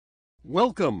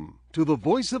Welcome to the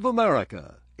Voice of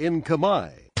America in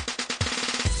Khmer.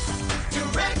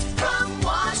 Direct from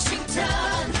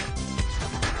Washington,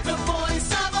 the Voice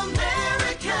of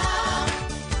America,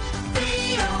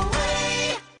 VOA.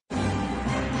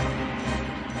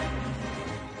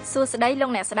 សួស្តីលោក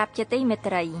អ្នកស្ដាប់ជាទីមេ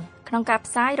ត្រីក្នុងការ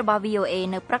ផ្សាយរបស់ VOA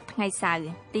នៅព្រឹកថ្ងៃសៅរ៍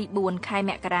ទី4ខែ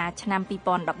មករាឆ្នាំ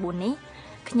2014នេះ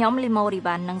ខ្ញុំលីម៉ូរី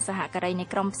វ៉ាន់និងសហការីនៃ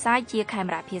ក្រុមផ្សាយជាខេម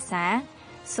រៈភាសា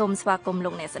សូមស្វាគមន៍លោ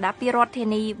កអ្នកស្ដាប់ពីរដ្ឋធា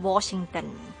នី Washington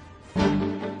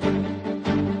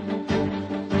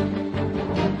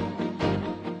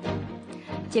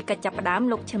ជាកិច្ចចាប់ផ្ដើម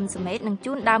លោកឈឹមសមេតនឹង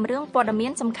ជូនដើមរឿងព័ត៌មា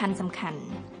នសំខាន់ៗ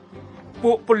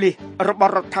ពួកប៉ូលីសរប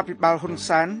ស់រដ្ឋាភិបាលហ៊ុន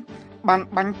សែនបាន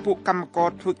បាញ់ពួកកម្មករ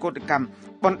ធ្វើកោតកម្ម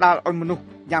បណ្ដាលឲ្យមនុស្ស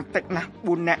យ៉ាងតិចណាស់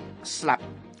4នាក់ស្លាប់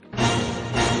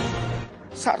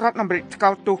សហរដ្ឋអាមេរិកថ្កោ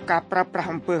លទោសការប្រើប្រាស់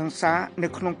អំពើហិង្សានៅ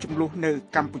ក្នុងជម្លោះនៅ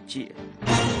កម្ពុជា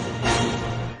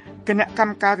គណៈក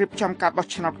ម្មការរៀបចំការបោះ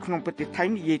ឆ្នោតក្នុងប្រទេសថៃ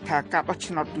និយាយថាការបោះ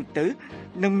ឆ្នោតទូទៅ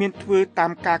នឹងមានធ្វើតា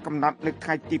មការកំណត់នៅថ្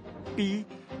ងៃទី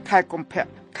2ខែកុម្ភៈ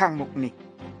ខាងមុខនេះ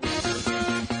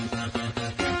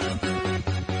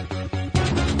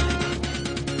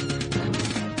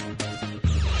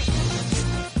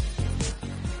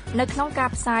នៅក្នុងការ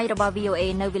ផ្សាយរបស់ VOA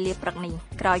នៅវេលាព្រឹកនេះ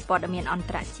ក្រោយព័ត៌មានអន្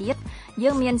តរជាតិយើ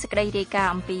ងមានសេចក្តីរាយការ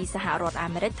ណ៍អំពីសហរដ្ឋអា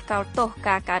មេរិកថ្កោលទោស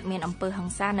ការកើតមានអំពើហិ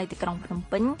ង្សានៅទីក្រុងភ្នំ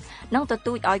ពេញនិងទ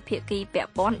ទូចឲ្យភាគីពាក់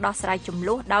ព័ន្ធដោះស្រាយជម្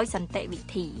លោះដោយសន្តិវិ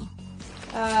ធី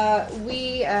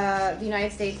The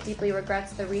United States deeply regrets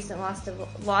the recent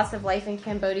loss of life in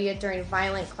Cambodia during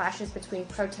violent clashes between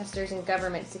protesters and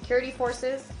government security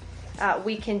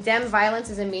forces.We condemn violence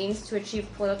as a means to achieve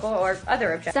political or other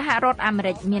objectives. សហរដ្ឋអាមេ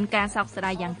រិកមានការសោកស្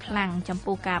ដាយយ៉ាងខ្លាំងចំ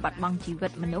ពោះការបាត់បង់ជីវិ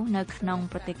តមនុស្សនៅក្នុង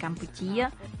ប្រទេសកម្ពុជា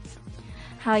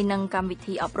ហើយនឹងកម្មវិ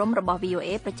ធីអប់រំរបស់ VOA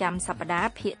ប្រចាំសប្តាហ៍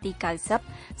ភាគទី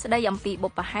90ស្ដីអំពីបុ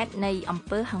ព្វហេតុនៃអំ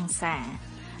ពើហិង្សា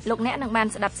លោកអ្នកនឹងបាន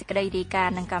ស្ដាប់សេចក្តីរាយការ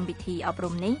ណ៍នឹងកម្មវិធីអប់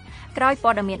រំនេះក្រោយព័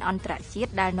ត៌មានអន្តរជា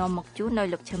តិដែលនាំមកជូនដោយ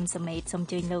លោកឈឹមសមេតសូមអ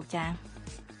ញ្ជើញលោកចា៎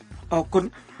អរគុណ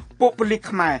ពួកប៉ូលីស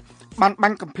ខ្មែរបានបា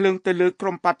ញ់កាំភ្លើងទៅលើក្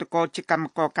រុមបាតុករជាកម្ម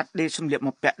ករកាត់ដេរសម្លៀក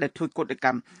បំពាក់ដែលធ្វើកុតក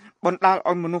ម្មបណ្ដាល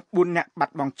ឲ្យមនុស្ស4នាក់បា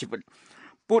ត់បង់ជីវិត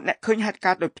ពួកអ្នកឃើញហេតុ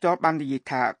ការណ៍ដោយផ្ទាល់បាននិយាយ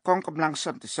ថាកងកម្លាំងស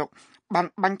ន្តិសុខបាន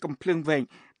បាញ់កាំភ្លើងវែង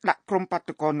ដាក់ក្រុមបា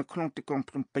តុករនៅក្នុងទីក្រុង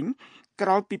ភ្នំពេញក្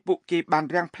រោយពីពួកគេបាន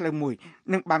រាំងផ្លូវមួយ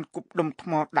និងបានគប់ដុំថ្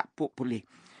មដាក់ពួកប៉ូលីស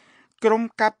ក្រុម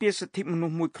ការពារសិទ្ធិមនុ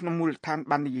ស្សមួយក្នុងមូលដ្ឋាន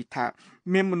បាននិយាយថា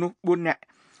មានមនុស្ស4នាក់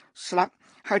ស្លាប់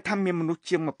ហើយថាមានមនុស្ស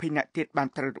ជាង20នាក់ទៀតបាន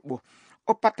ត្រូវរបួស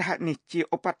ឧបទ្ទហេតុនេះជា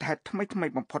ឧបទ្ទហេតុថ្មី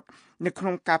បំផុតនៅក្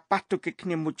នុងការប៉ះទង្គិចគ្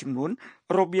នាមួយចំនួន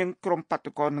រវាងក្រុមបា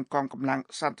តុករនិងកងកម្លាំង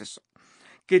សន្តិសុខ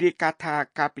គេរាយការណ៍ថា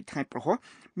កាលពីថ្ងៃប្រហោះ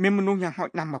មានមនុស្សយ៉ាងហោច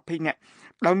ណាស់20នាក់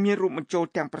ដោយមានរួមបញ្ចូល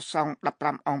ទាំងប្រសង់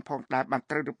15អង្គផងដែរបាន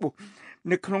ត្រូវរបួស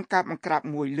នៅក្នុងការបង្ក្រាប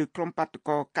មួយលើក្រុមបាតុក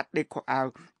រកាត់ដេរខោអាវ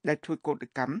ដែលធ្វើកោត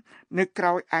កម្មនៅក្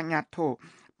រៅអាជ្ញាធរ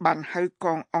បានហៅក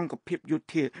ងអង្គភាពយោ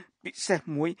ធាពិសេស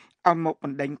មួយឲ្យមកប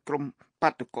ណ្ដេញក្រុមបា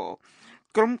តុករ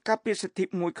ក្រុមការពារសិទ្ធិ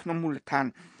មួយក្នុងមូលដ្ឋាន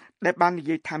ដែលបាននិ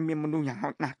យាយថាមានមនុស្សយ៉ាងហោ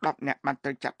ចណាស់10នាក់បានត្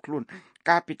រូវចាប់ខ្លួន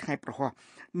កាលពីថ្ងៃប្រហោះ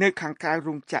នៅខាងក្រៅ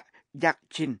រោងចក្រយ៉ាក់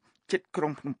ជីនជិតក្រុ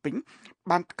ងភ្នំពេញ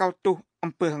បានថ្កោលទោស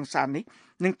អំពើហិង្សានេះ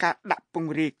នឹងការដាក់ព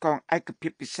ង្រាយកងឯកភា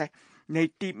ពពិសេសនៃ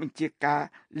ទីបញ្ជាការ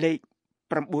លេខ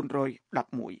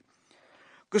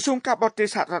911ក្រសួងការបរទេស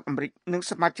សហរដ្ឋអាមេរិកនិង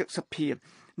សមាជិកសភា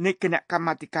នៃគណៈកម្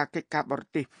មាធិការកិច្ចការបរ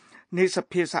ទេសនៃស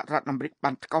ភាសហរដ្ឋអាមេរិក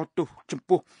បានថ្កោលទោសចំ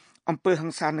ពោះអំពើហិ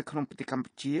ង្សានៅក្នុងប្រទេសកម្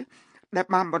ពុជាដែល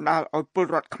បានបណ្ដាលឲ្យពល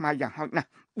រដ្ឋខ្មែរយ៉ាងហោចណាស់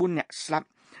4នាក់ស្លាប់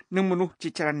និងមនុស្សជា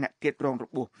ច្រើនអ្នកទៀតរងរ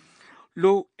បួស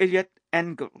លោក Elliot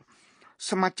Engel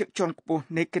សមាជិកជាន់ខ្ពស់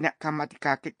នៃគណៈកម្មាធិ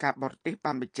ការកិច្ចការបរទេស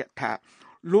បានបញ្ជាក់ថា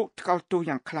លោកថ្កោលទោស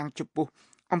យ៉ាងខ្លាំងចំពោះ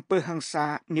អំពើហិង្សា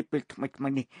នាពេលថ្មី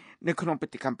ៗនេះនៅក្នុងប្រ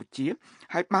ទេសកម្ពុជា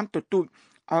ហើយបានទទូច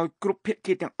ឲ្យគ្រប់ភា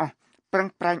គីទាំងអស់ប្រឹង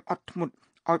ប្រែងអត់ធ្មត់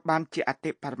ឲ្យបានជាអ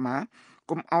តិបរមា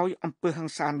កុំឲ្យអំពើហិ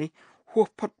ង្សានេះហួស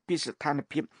ផុតពីស្ថាន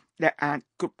ភាពដែលអាច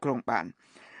គ្រប់គ្រងបាន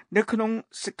នៅក្នុង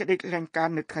សេចក្តីថ្លែងការ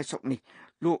ណ៍នៅថ្ងៃសុក្រនេះ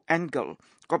លោក Engel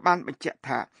ក៏បានបញ្ជាក់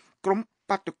ថាក្រុម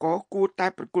បាតុករគួរតែ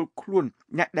ប្រគល់ខ្លួន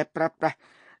អ្នកដែលប្រើប្រាស់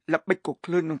ល្បិចកុក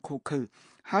ក្លឿននិងឃោឃៅ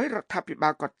ហើយរដ្ឋាភិបា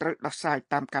លក៏ត្រូវដោះស្រាយ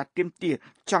តាមការទាមទារ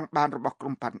ចង់បានរបស់ក្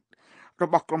រុមបា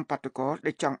តុករ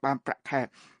ដែលចង់បានប្រាក់ខែ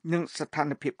និងស្ថា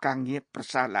នភាពការងារប្រ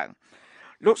សើរឡើង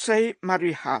លោកស្រី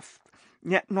Mary Harf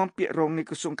អ្នកនាំពាក្យរងនៃ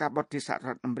ក្រសួងការបរទេសសហរ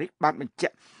ដ្ឋអាមេរិកបានបញ្ជា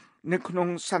ក់នៅក្នុង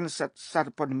សន្និសីទសារ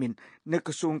ព័ត៌មាននៅ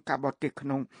ក្រសួងការបរទេសក្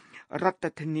នុងរដ្ឋ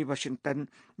ធានី Washington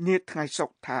នាថ្ងៃសុ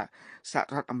ក្រថាសហ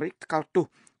រដ្ឋអាមេរិកថ្កោលទោស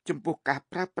ចំពោះការ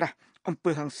ប្រើប្រាស់អំ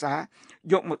ពើហិង្សា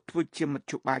យកមកធ្វើជាមធ្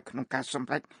យោបាយក្នុងការសម្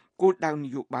រេចគោលដៅន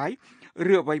យោបាយ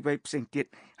ឬអ្វីៗផ្សេងទៀត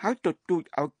ហើយទទូច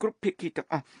ឲ្យគ្រប់ភាគីទាំង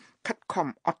អស់ខិតខំ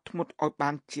អត់ធ្មត់ឲ្យបា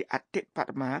នជាអតិបរ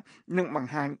មានិងប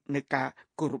ង្ហាញនៃការ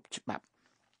គោរពច្បាប់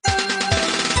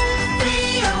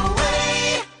VOA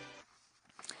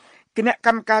គណៈក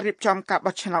ម្មការរៀបចំការ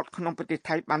បោះឆ្នោតក្នុងប្រទេស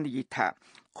ថៃបាននិយាយថា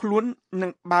ខ្លួននឹ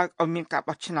ងបើកឲ្យមានការ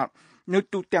បោះឆ្នោតនៅ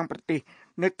ទូទាំងប្រទេស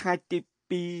នៅថ្ងៃទី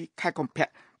2ខែកុម្ភៈ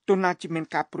ទោះណាជាមាន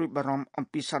ការព្រួយបារម្ភអំ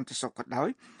ពីសន្តិសុខក៏ដោយ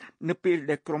នៅពេល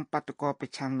ដែលក្រុមបាតុករប្រ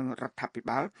ឆាំងនឹងរដ្ឋាភិ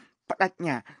បាលបដិញ្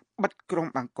ញាបិទក្រុង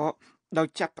បាងកកដោយ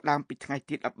ចាប់ផ្ដើមពីថ្ងៃ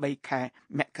ទី13ខែ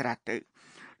មករាទៅ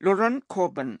Lauren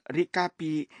Coben រាយការណ៍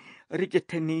ពីរាជ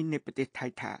ធានីនៃប្រទេសថៃ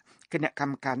ថាគណៈក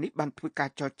ម្មការនេះបានធ្វើការ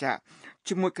ចរចា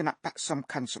ជាមួយគណៈបកសំ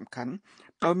ខាន់ៗ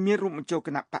ដោយមានរួមបញ្ចូលគ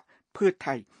ណៈបកភឿ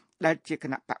ថៃដែលជាគ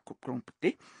ណៈបកគ្រប់គ្រងប្រទេ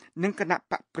សនិងគណៈ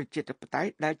បកប្រជាធិបតេយ្យ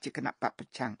ដែលជាគណៈបកប្រ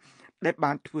ឆាំងដែល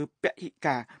បានធ្វើពហិ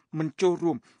ការមិនចូល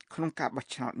រួមក្នុងការបោះ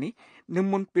ឆ្នោតនេះនៅ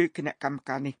មុនពេលគណៈកម្ម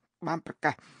ការនេះបានប្រ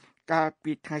កាសកាល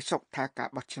ពីថ្ងៃសុក្រថាការ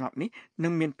បោះឆ្នោតនេះនឹ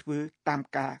ងមានធ្វើតាម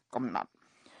ការកំណត់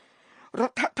រ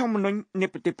ដ្ឋធម្មនុញ្ញនៃ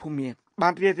ប្រទេសភូមាបា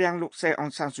នរារាំងលោកសេអង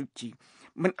សានស៊ូជី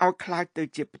មិនឲ្យក្លាយទៅ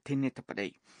ជាប្រធានាធិបតី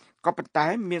ក៏ប៉ុន្តែ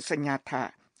មានសញ្ញាថា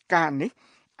ការនេះ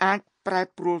អាចប្រែ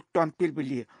ប្រួលទាន់ពេលវេ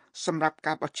លាសម្រាប់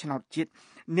ការបោះឆ្នោតជាតិ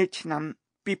នៅឆ្នាំ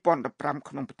2015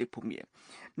ក្នុងប្រទេសភូមា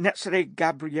អ្នកស្រី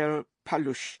Gabrielle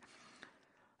Palush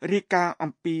រាយការណ៍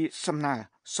អំពីសំណើ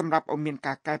សម្រាប់ឲ្យមាន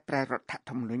ការកែប្រែរដ្ឋ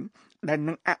ធម្មនុញ្ញដែល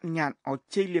នឹងអនុញ្ញាតឲ្យ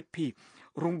ជ័យលាភី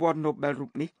រង្វាន់ Nobel រូ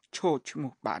បនេះឈរឈ្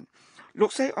មោះបានលោ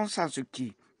កសេអងសានស៊ូជី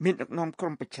មានដឹកនាំក្រុ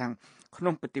មប្រឆាំងក្នុ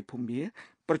ងប្រទេសភូមា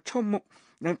ប្រឈមមុខ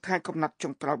នឹងថ្ងៃកំណត់ចុ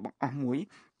ងក្រោយបង្អស់មួយ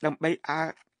ដើម្បី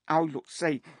ឲ្យលោកស្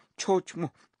រីឈរឈ្មោះ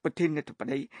ប្រធានាធិប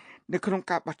តីនៅក្នុង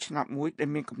ការបោះឆ្នោតមួយដែល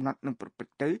មានកំណត់នឹងប្រព្រឹ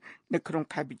ត្តទៅនៅក្នុង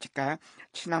ខែវិច្ឆិកា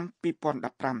ឆ្នាំ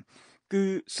2015គឺ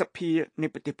សភានៃ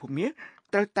ប្រទេសភូមា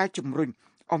ត្រូវតែជំរុញ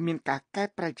ឲ្យមានការកែ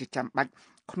ប្រែជាចាំបាច់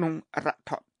ក្នុងរដ្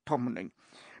ឋធម្មនុញ្ញ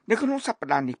នៅក្នុងសប្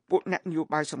តាហ៍នេះពួកអ្នកនយោ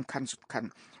បាយសំខាន់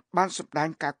បានសម្ដែង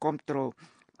ការគាំទ្រ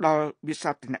ដល់វិ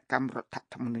សោធនកម្មរដ្ឋ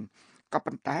ធម្មនុញ្ញក៏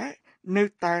ប៉ុន្តែនៅ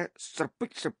តែស្រពិច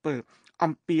ស្រពិល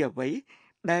អំពីអ្វី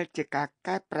ដែលជាការ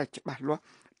កែប្រែច្បាស់លាស់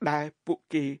ដែលពួក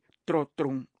គេទ្រទ្រ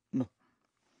ង់នោះ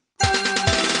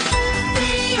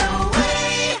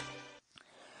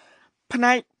ផ្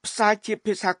នែកផ្សាយជា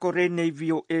ភាសាកូរ៉េនៃ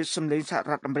VOA សម្លេងសហ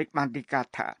រដ្ឋអាមេរិកបានរាយការ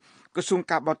ណ៍ថាក្រសួង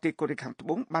ការបរទេសកូរ៉េខាងត្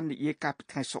បូងបាននិយាយកាលពី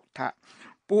ថ្ងៃសុក្រថា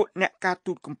ពួកអ្នកការ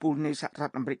ទូតកម្ពុជានៃសហរ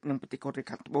ដ្ឋអាមេរិកនិងប្រទេសកូរ៉េ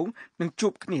ខាងត្បូងនឹងជួ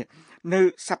បគ្នានៅ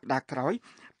សប្តាហ៍ក្រោយ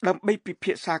ដើម្បីពិ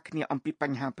ភាក្សាគ្នាអំពីប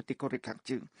ញ្ហាប្រទេសកូរ៉េខាង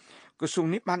ជើងក្រសួង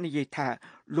នេះបាននិយាយថា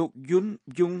លោកយុន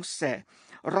យុងសេ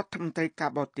រដ្ឋមន្ត្រីការ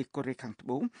បរទេសកូរ៉េខាងត្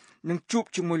បូងនឹងជួប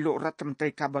ជាមួយលោករដ្ឋមន្ត្រី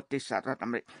ការបរទេសសហរដ្ឋអា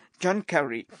មេរិក John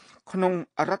Kerry ក្នុង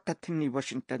រដ្ឋធានី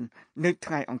Washington នៅ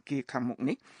ថ្ងៃអង្គារខាងមុខ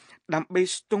នេះដើម្បី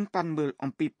ស្ទង់ប៉ាន់មើល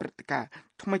អំពីព្រឹត្តិការណ៍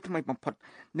ថ្មីបំផុត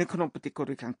នៅក្នុងប្រទេសកូ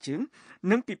រ៉េខាងជើង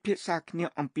និងពិភាក្សាគ្នា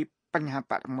អំពីបញ្ហា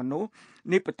បរិមាណ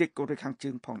នៃប្រទេសកូរ៉េខាងជើ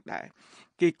ងផងដែរ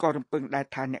គេក៏រំពឹងដែរ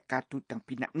ថាអ្នកការទូតទាំង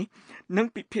ពីរនាក់នេះនឹង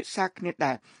ពិភាក្សាគ្នា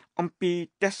ដែរអំពី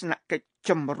ទស្សនកិច្ច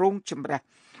ចម្រូងចម្រាស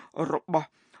របស់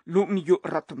លោកនាយក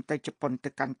រដ្ឋមន្ត្រីជប៉ុនទៅ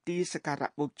កាន់ទីសក្កា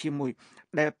រៈបូជាមួយ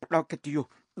ដែលផ្ដល់កិត្តិយស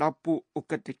ដល់ពួកអុ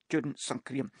ក្រិដ្ឋជនសង្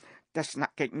គ្រាមទស្សន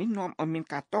កិច្ចនេះនាំឲ្យមាន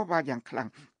ការតវ៉ាយ៉ាងខ្លាំង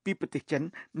ពីប្រទេសចិន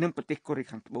និងប្រទេសកូរ៉េ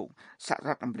ខាងត្បូងសហរ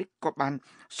ដ្ឋអាមេរិកក៏បាន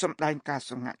សម្ដែងការ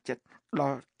សម្ងាត់ចិត្តដ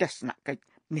ល់ទស្សនកិច្ច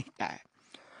នេះដែរ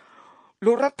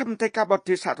លោករដ្ឋមន្ត្រីការបរ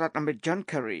ទេសសហរដ្ឋអាមេរិក John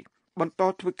Kerry បន្ត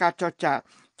ធ្វើការចរចា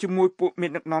ជាមួយពួកមា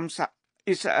នដឹកនាំសហ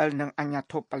អ៊ីស្រាអែលនិងអាជ្ញា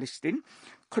ធរប៉ាឡេស្ទីន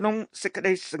ក្នុងសេចក្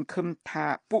តីសង្ឃឹមថា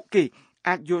ពួកគេ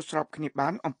អាចយល់ស្របគ្នាបា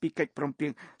នអំពីកិច្ចព្រមព្រៀ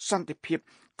ងសន្តិភាព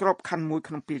ក្របខ័ណ្ឌមួយ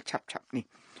ក្នុងពេលឆាប់ៗនេះ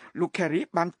លោក Kerry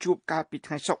បានជួបកាលពី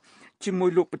ថ្ងៃសុក្រជាមួយ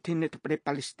លោកប្រធានាធិបតី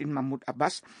ប៉ាឡេស្ទីន Mahmoud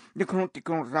Abbas នៅក្នុងទី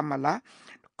ក្រុង Ramallah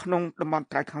ក្នុងតំបន់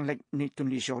ត្រើយខាងលិចនៃទ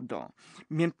ន្លេ Jordan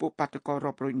មានពួកបាតុករ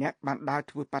រាប់រយនាក់បានដើរ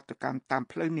ធ្វើបាតុកម្មតាម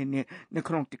ផ្លូវនានានៅ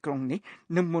ក្នុងទីក្រុងនេះ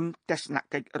នៅមុនទស្សន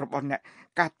កិច្ចរបស់អ្នក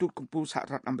ការទូតកម្ពុជាសហ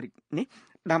រដ្ឋអាមេរិកនេះ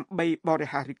ដើម្បីបរិ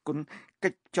ហារិគុណកិ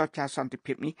ច្ចចរចាសន្តិ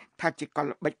ភាពនេះថាជាកល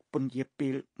ល្បិចពន្យាពេ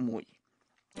លមួយ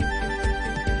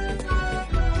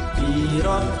ពីរ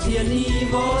ដ្ឋធានី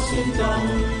Washington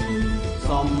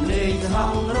សំឡេងស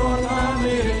ហរដ្ឋអា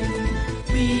មេរិក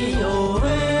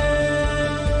VOA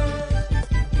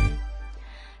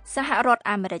សហរដ្ឋ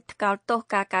អាមេរិកថ្កោលទោស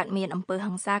ការកើតមានអំពើ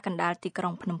ហិង្សាកណ្ដាលទីក្រុ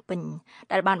ងភ្នំពេញ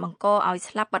ដែលបានបង្កឲ្យ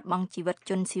ស្លាប់បាត់បង់ជីវិត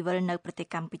ជនស៊ីវិលនៅប្រទេស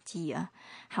កម្ពុជា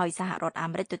ហើយសហរដ្ឋអា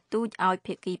មេរិកទទូចឲ្យ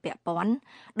ភាគីពាក់ព័ន្ធ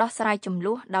ដោះស្រាយជម្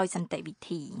លោះដោយសន្តិវិ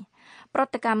ធីប្រ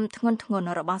តិកម្មធ្ងន់ធ្ងរ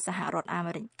របស់សហរដ្ឋអា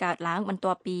មេរិកកើតឡើងបន្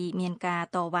ទាប់ពីមានការ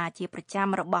តវ៉ាជាប្រចាំ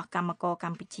របស់កម្មករក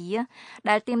ម្ពុជា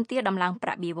ដែលទាមទារដំឡើងប្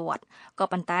រាក់បៀវត្សក៏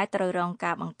ប៉ុន្តែត្រូវរង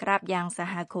ការបង្ក្រាបយ៉ាងសា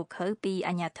ហាវឃោរឃៅពី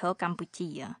អាជ្ញាធរកម្ពុ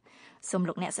ជាសូម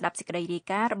លោកអ្នកស្ដាប់សេចក្តីរាយ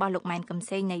ការណ៍របស់លោកម៉ែនកំ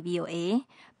សែងនៃ VOA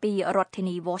ពីរដ្ឋធា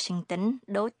នី Washington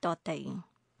ដូចតទៅ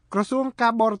ក្រសួងកា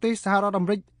របរទេសសហរដ្ឋអាមេ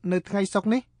រិកនៅថ្ងៃសុក្រ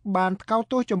នេះបានថ្កោល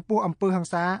ទោសចំពោះអំពើហិង្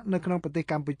សានៅក្នុងប្រទេស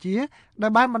កម្ពុជាដែ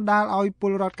លបានបណ្ដាលឲ្យព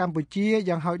លរដ្ឋកម្ពុជា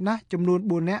យ៉ាងហោចណាស់ចំនួន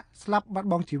4នាក់ស្លាប់បាត់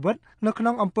បង់ជីវិតនៅក្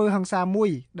នុងអំពើហិង្សាមួយ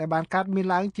ដែលបានកើតមាន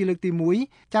ឡើងជាលើកទី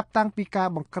1ចាប់តាំងពីការ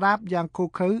បង្ក្រាបយ៉ាងឃោរ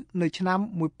ឃៅនៅឆ្នាំ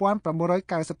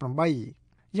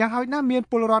1998យ៉ាងហោចណាស់មាន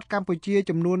ពលរដ្ឋកម្ពុជា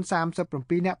ចំនួន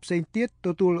37នាក់ផ្សេងទៀតទ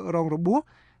ទួលរងរបួស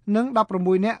និង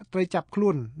16នាក់ត្រូវចាប់ខ្លួ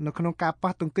ននៅក្នុងការ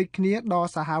ប៉ះទង្គិចគ្នាដ៏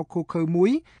សាហាវឃោរឃៅមួ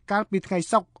យកាលពីថ្ងៃ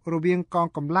សុក្ររវាងកង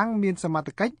កម្លាំងមានសមត្ថ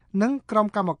កិច្ចនិងក្រុម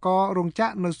កម្មកររោងចក្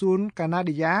រនៅសួនកាណា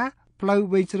ឌីយ៉ាផ្លូវ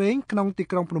វែងស្រេងក្នុងទី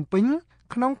ក្រុងភ្នំពេញ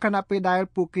ក្នុងខណៈពេលដែល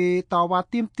ពួកគេតវ៉ា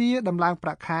ទាមទារដំឡើងប្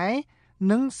រាក់ខែ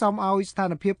និងសូមឲ្យស្ថា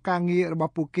នភាពការងាររប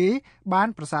ស់ពួកគេបាន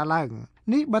ប្រសើរឡើង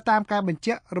នេះបើតាមការបញ្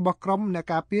ជាក់របស់ក្រុមអ្នក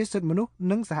ការពារសិទ្ធិមនុស្ស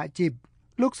និងសហជីព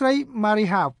លោកស្រី Mary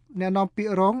Harp អ្នកនាំពាក្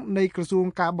យរងនៃក្រសួង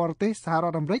ការបរទេសសហរ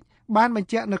ដ្ឋអាមេរិកបានបញ្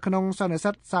ជាក់នៅក្នុងសន្និ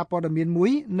សីទសារព័ត៌មានមួ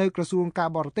យនៅក្រសួងការ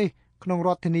បរទេសក្នុងរ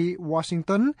ដ្ឋធានី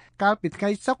Washington កាលពីថ្ងៃ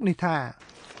សុក្រនេះថា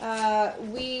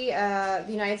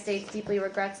the United States deeply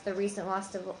regrets the recent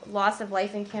loss of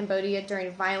life in Cambodia during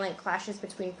violent clashes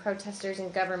between protesters and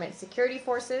government security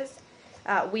forces.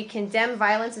 We condemn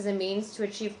violence as a means to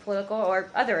achieve political or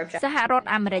other objectives. សហរដ្ឋ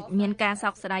អាមេរិកមានការសោ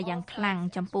កស្ដាយយ៉ាងខ្លាំង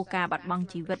ចំពោះការបាត់បង់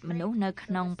ជីវិតមនុស្សនៅក្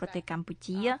នុងប្រទេសកម្ពុ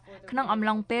ជាក្នុងអំ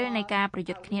ឡុងពេលនៃការប្រ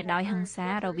យុទ្ធគ្នាដោយហិង្សា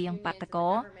រវាងបាតកោ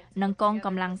និងកងក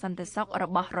ម្លាំងសន្តិសុខរ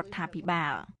បស់រដ្ឋាភិបា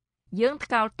លយើង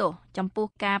ថ្កោលទោសចំពោះ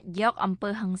ការយកអំពើ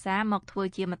ហិង្សាមកធ្វើ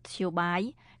ជាមធ្យោបាយ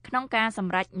ក្នុងការស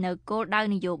ម្រេចនៅគោលដៅ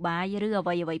នយោបាយឬអ្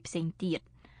វីៗផ្សេងទៀត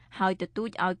ហើយទទូច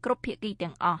ឲ្យគ្រប់ភាគី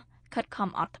ទាំងអស់ខិត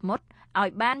ខំអត់ធ្មត់ឲ្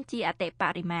យបានជាអតិប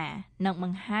រមានិងប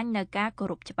ង្ហាញនៅការគោ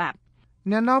រពច្បាប់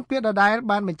អ្នកនាំពាក្យដដែល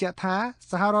បានបញ្ជាក់ថា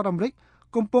សហរដ្ឋអាមេរិក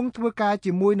កំពុងធ្វើការ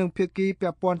ជាមួយនឹងភាគីពា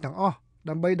ក់ព័ន្ធទាំងអស់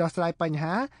ដើម្បីដោះស្រាយបញ្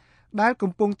ហាដែល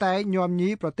កំពុងតែញោមញី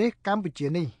ប្រទេសកម្ពុជា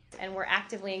នេះ And we're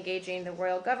actively engaging the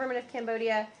royal government of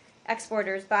Cambodia,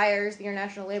 exporters, buyers, the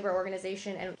International Labor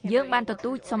Organization and យើងបានទ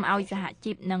ទូចសូមឲ្យសហ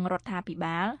ជីពនិងរដ្ឋាភិ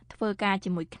បាលធ្វើការ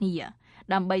ជាមួយគ្នា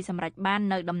ដើម្បីសម្រេចបាន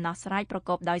នៅដំណោះស្រាយប្រ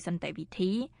កបដោយសន្តិវិ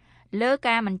ធីលើ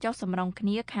ការមិនចុះសម្រុងគ្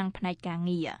នាខាងផ្នែកការ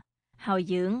ងារហើយ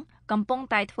យើងកំពុង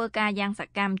តែធ្វើការយ៉ាងស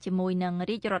កម្មជាមួយនឹង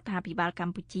រាជរដ្ឋាភិបាលក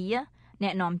ម្ពុជាអ្ន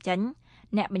កនាំចេញ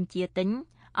អ្នកបញ្ជាទិញ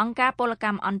អង្គការពលក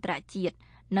ម្មអន្តរជាតិ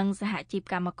និងសហជីព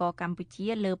កម្មករកម្ពុជា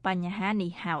លើបញ្ហា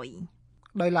នេះហើយ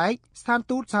ដោយឡែកស្ថាន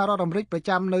ទូតសហរដ្ឋអាមេរិកប្រ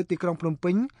ចាំនៅទីក្រុងភ្នំ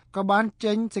ពេញក៏បាន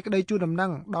ចេញសេចក្តីជូនដំណឹ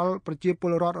ងដល់ប្រជាព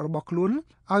លរដ្ឋរបស់ខ្លួន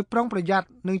ឲ្យប្រុងប្រយ័ត្ន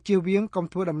និងជៀសវាងកុំ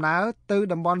ធ្វើដំណើរទៅ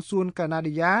តំបន់សួនកាណា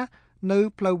ឌីយ៉ានៅ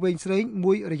ផ្លូវវែងស្រេង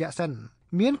មួយរយៈសិន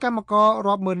មានកម្មករ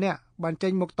រាប់ម៉ឺននាក់បានចេ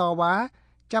ញមកតវ៉ា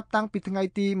ចាប់តាំងពីថ្ងៃ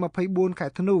ទី24ខែ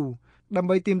ធ្នូដើម្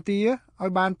បីទាមទារឲ្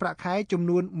យបានប្រាក់ខែចំ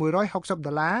នួន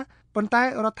$160ប៉ុន្តែ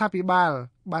រដ្ឋាភិបាល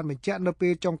បានបញ្ជាក់នៅពេ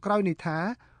លចុងក្រោយនេះថា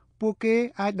ពួកគេ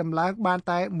អាចដំឡើងបាន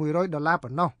តែ$100ប៉ុ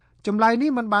ណ្ណោះចម្លើយនេះ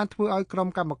មិនបានធ្វើឲ្យក្រុម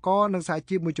កម្មករនិងសហ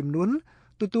ជីពមួយចំនួន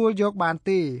ទទួលយកបាន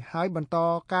ទេហើយបន្ត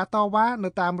ការតវ៉ានៅ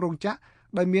តាមរោងចក្រ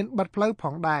ដោយមានបិទផ្លូវផ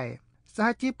ងដែរសហ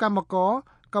ជីពកម្មករ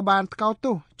ក៏បានថ្កោល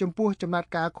ទោសចំពោះចំណាត់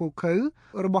ការឃោរឃៅ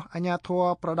របស់អាជ្ញាធរ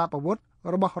ប្រដាប់អាវុធ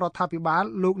របស់រដ្ឋាភិបាល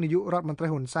លោកនាយករដ្ឋមន្ត្រី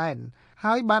ហ៊ុនសែន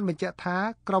ហើយបានបញ្ជាក់ថា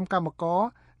ក្រុមកម្មករ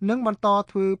នឹងបន្ត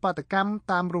ធ្វើបាតកម្ម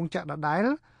តាមរោងចក្រដដែល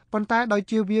ប៉ុន្តែដោយ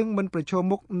ជៀសវាងមិនប្រឈម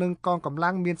មុខនឹងកងកម្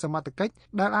លាំងមានសមត្ថកិច្ច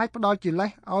ដែលអាចផ្ដល់ជាលេស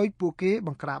ឲ្យពួកគេប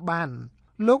ង្ក្រាបបាន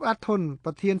លោកអាត់ធុន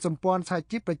ប្រធានសម្ព័ន្ធសហ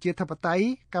ជីពប្រជាធិបតេយ្យ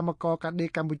កម្មករកាដេ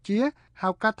កម្ពុជាហៅ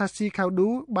កាត់ថាស៊ីខៅឌូ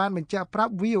បានបញ្ជាក់ប្រា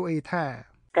ប់ VOA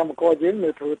ថាកម្មករយើងនៅ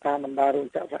ធ្វើតាមបណ្ដារោង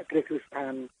ចក្រសហគ្រាសគ្រឹះស្ថា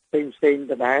នផ្សេងៗ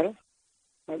ដដែល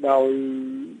ដោយ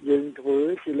យើងធ្វើ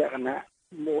ជាលក្ខណៈ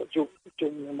មកជួប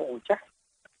ជុំនឹងមកម្ចាស់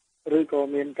ឬក៏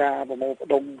មានការប្រមូលផ្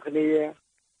ដុំគ្នា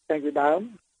ទាំងជាដើម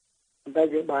ប៉ុន្តែ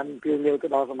យើងបានពៀវទៅ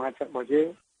ដល់សមាជិករបស់យើង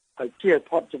ឲ្យជៀស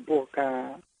ផុតចំពោះការ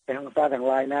ហិង្សាទាំង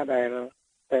ឡាយណាដែល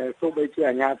ទោះបីជា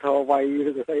អាជ្ញាធរវាយ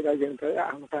ឬក៏ស្អីដែរយើងត្រូវអ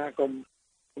ហិង្សាកុំ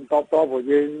តបព្រោះ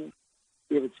យើង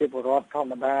ជាប្រជាពលរដ្ឋធម្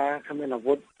មតាគ្មានអា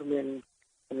វុធគ្មាន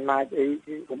អំណាចអី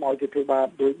កុំឲ្យគេធ្វើបាប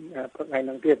ដូចព្រឹកថ្ងៃហ្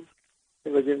នឹងទៀតព្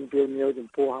រោះយើងពៀវចំ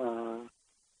ពោះ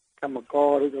កម្មក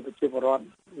រឬក៏ប្រជាពលរដ្ឋ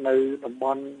នៅតំប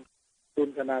ន់សួន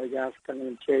កាណាឌីយ៉ាស្ទឹង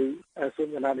មានជ័យសួន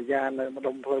កាណាឌីយ៉ានៅម្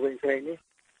ដុំផ្លូវវែងស្រេងនេះ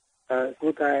គួ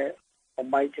រតែបំ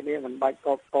បីគ្នាមិនបាច់ត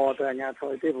បតទៅអាជ្ញាធ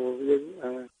រទេព្រោះយើង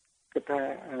គិតថា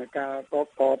ការត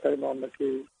បតទៅនាំមកគឺ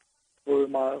ធ្វើ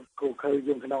មកគូខើ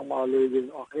យើងក្នុងមកលើយើង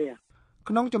អស់គ្នា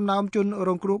ក្នុងចំណោមជនរ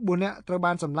ងគ្រោះ4នាក់ត្រូវ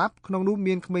បានសម្លាប់ក្នុងនោះ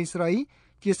មានក្មេងស្រី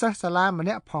ជាសិស្សសាលាម្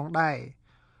នាក់ផងដែរ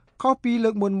ខុសពីលើ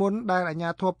កមុនដែលអាជ្ញា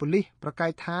ធរប៉ូលីសប្រកា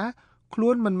សថាខ្លួ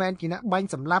នមិនមែនជាអ្នកបាញ់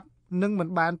សម្លាប់និងមិន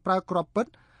បានប្រើគ្រាប់ពិត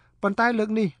ប៉ុន្តែលើក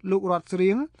នេះលោករតស្រៀ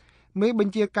ងមេប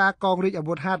ញ្ជាការកងរាជអា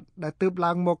វុធហត្ថដែលទើប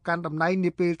ឡើងមកកាន់តំណែង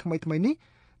នាពេលថ្មីនេះ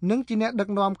និងជាអ្នកដឹក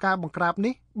នាំការបង្ក្រាប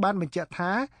នេះបានបញ្ជាក់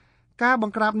ថាការប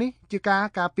ង្ក្រាបនេះជាការ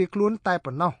ការពារខ្លួនតែ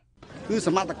ប៉ុណ្ណោះ គឺស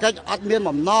មត្ថកិច្ចអត់មាន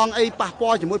បំណងអីប៉ះពា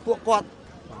ល់ជាមួយពួកគាត់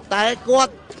តែគា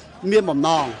ត់មានបំណ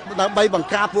ងដើម្បីបង្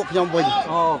ការពួកខ្ញុំវិញ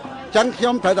អញ្ចឹងខ្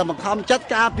ញុំត្រូវតែបង្ខំចិត្ត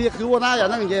ការពារខ្លួនណាអា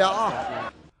ហ្នឹងនិយាយអស់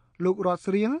លោករដ្ឋ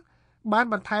ស្រៀងបាន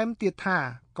បន្ថែមទៀតថា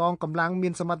កងកម្លាំងមា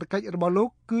នសមត្ថកិច្ចរបស់លោក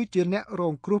គឺជាអ្នករ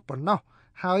ងគ្រោះប៉ុណ្ណោះ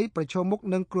ហើយប្រឈមមុខ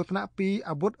នឹងគ្រោះថ្នាក់ពី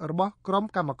អាវុធរបស់ក្រុម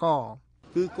កម្មករ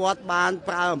គឺគាត់បាន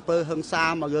ប្រើអំពើហិង្សា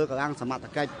មកលើកម្លាំងសមត្ថ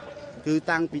កិច្ចគឺ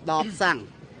តាំងពីដបសាំង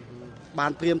បា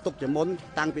នត្រៀមទុកជាមុន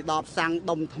តាំងពីដបសាំង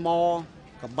ដុំថ្ម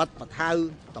កបិតបថៅ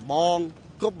ដបង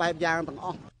គ្រប់បែបយ៉ាងទាំងអ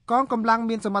ស់កងកម្លាំង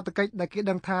មានសមត្ថកិច្ចដែលគេ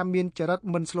ដឹងថាមានចរិត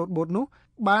មិនស្លូតបូតនោះ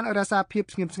បានរក្សាភាព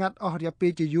ស្ងៀមស្ងាត់អស់រយៈពេ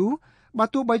លជាយូរបើ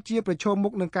ទោះបីជាប្រឈមមុ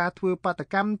ខនឹងការធ្វើបាត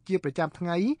កម្មជាប្រចាំថ្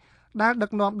ងៃដែលដឹ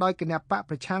កនាំដោយគណបក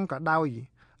ប្រឆាំងក៏ដោយ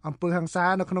អំពើហិង្សា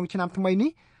នៅក្នុងឆ្នាំថ្មី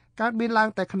នេះកើតមានឡើង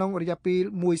តែក្នុងរយៈពេល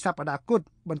1សប្តាហ៍គត់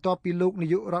បន្ទាប់ពីលោកនា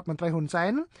យករដ្ឋមន្ត្រីហ៊ុនសែ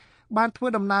នបានធ្វើ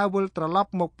ដំណើរវិលត្រឡ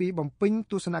ប់មកពីបំពេញ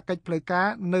ទស្សនកិច្ចផ្លូវការ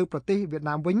នៅប្រទេសវៀត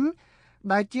ណាមវិញ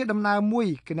ដែលជាដំណើរមួយ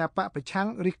គណបកប្រឆាំង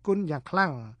រិះគន់យ៉ាងខ្លាំ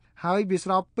ងហើយវាស្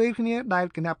របពេលគ្នាដែល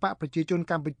គណបកប្រជាជន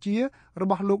កម្ពុជារ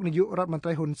បស់លោកនាយករដ្ឋមន្ត្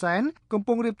រីហ៊ុនសែនកំ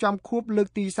ពុងរៀបចំខួបលើក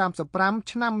ទី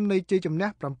35ឆ្នាំនៃជ័យជំនះ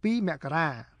7មករា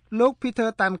លោក Peter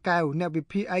តានកែវអ្នកវិ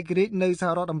ភាគឯករាជ្យនៅសហ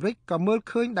រដ្ឋអាមេរិកក៏មើល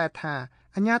ឃើញដែរថា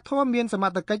អាជ្ញាធរមានសម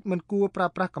ត្ថកិច្ចមិនគួរប្រើ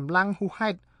ប្រាស់កម្លាំងហួសហេ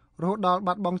តុរហូតដល់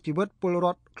បាត់បង់ជីវិតពលរ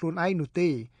ដ្ឋខ្លួនឯងនោះទេ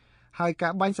ហើយកា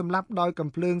របាញ់សម្លាប់ដោយកាំ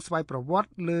ភ្លើងស្វ័យប្រវត្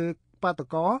តិលើបាតុ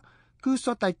ករគឺ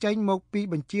សុទ្ធតែចេញមកពី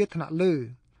បញ្ជាថ្នាក់លើ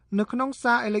នៅក្នុង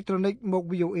សារអេឡិចត្រូនិកមក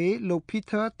VOA លោក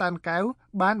Peter តានកែវ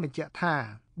បានបញ្ជាក់ថា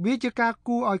វាជាការ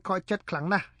គួរឲ្យកក់ចិត្តខ្លាំង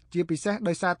ណាស់ជាពិសេស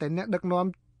ដោយសារតែអ្នកដឹកនាំ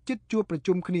ជិតជួបប្រ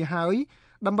ជុំគ្នាហើយ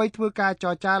ដើម្បីធ្វើការច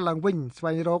រចាឡើងវិញស្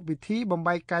វែងរកវិធីបំ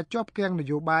បែកការជាប់គាំងន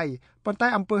យោបាយប៉ុន្តែ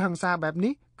អំពើហិង្សាបែប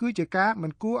នេះគឺជាការមិ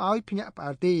នគួរឲ្យភ្ញាក់ផ្អើ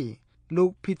លទេលោក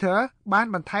Peter បាន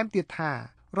បន្ថែមទៀតថា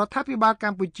រដ្ឋាភិបាលក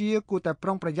ម្ពុជាគួរតែប្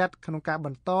រុងប្រយ័ត្នក្នុងការប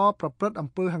ន្តប្រព្រឹត្តអំ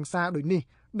ពើហិង្សាដូចនេះ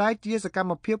ដែលជាសកម្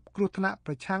មភាពគ្រោះថ្នាក់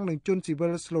ប្រឆាំងនឹងជនស៊ីវិ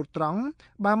លស្លូតត្រង់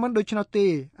បើមិនដូច្នោះទេ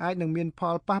អាចនឹងមានផ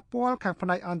លប៉ះពាល់ខាងផ្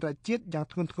នែកអន្តរជាតិយ៉ាង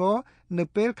ធ្ងន់ធ្ងរនៅ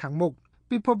ពេលខាងមុខ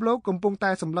ពិភពលោកកំពុង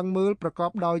តែសម្លឹងមើលប្រកប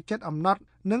ដោយចិត្តអំណត់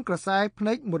និងក្រសែភ្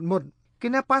នែកមុតគ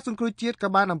ណៈបក្សសង្គ្រោះជាតិក៏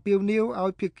បានអំពាវនាវឲ្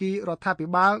យភាគីរដ្ឋាភិ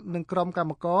បាលនិងក្រុមកម្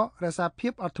មការរក្សាភា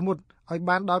ពអត់ធ្មត់ឲ្យ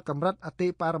បានដល់កម្រិតអតិ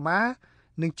បរមា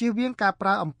និងជៀសវាងការប្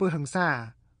រើអំពើហិង្សា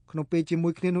ក្នុងពេលជាមួ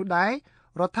យគ្នានោះដែរ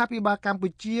រដ្ឋាភិបាលកម្ពុ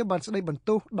ជាបានស្ដីបន្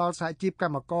ទោសដល់សហជីពក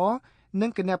ម្មករនិ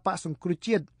ងគណៈបក្សសង្គ្រោះ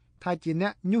ជាតិថាជាអ្ន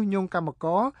កញុះញង់កម្មក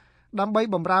រដើម្បី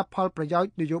បម្រើផលប្រយោជ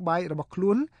ន៍នយោបាយរបស់ខ្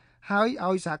លួនហើយ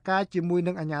ឲ្យសហការជាមួយ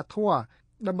នឹងអាជ្ញាធរ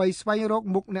ដើម្បីស្វែងរក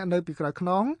មុខអ្នកនៅពីក្រោយខ្ន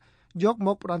ងយកម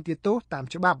កផ្ដន្ទាទោសតាម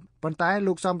ច្បាប់ប៉ុន្តែ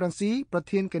លោកសំរងស៊ីប្រ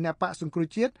ធានគណៈបក្សសង្គ្រោះ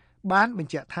ជាតិបានប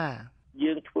ញ្ជាក់ថា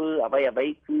យើងធ្វើអ្វី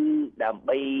គឺដើម្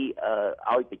បី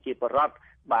ឲ្យប្រជាពលរដ្ឋ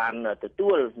បានទ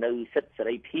ទួលនៅសិទ្ធិសេ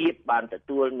រីភាពបានទ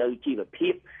ទួលនៅជីវភា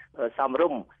ពសមរ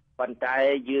ម្យប៉ុន្តែ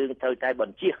យើងត្រូវតែប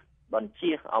ញ្ជៀ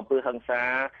សអំពើហិង្សា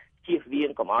ជៀសវាង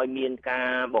កុំឲ្យមានការ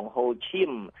បង្ហូរឈា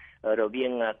មរវា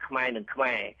ងខ្មែរនិងខ្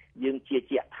មែរយើងជឿ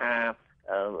ជាក់ថា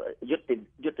យុ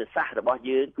ទ្ធសាស្ត្ររបស់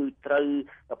យើងគឺត្រូវ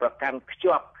ប្រកាន់ខ្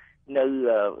ជាប់នៅ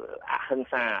អហិង្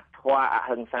សាធម៌អ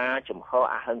ហិង្សាចំហ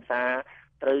អហិង្សា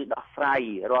ត្រូវដោះស្រាយ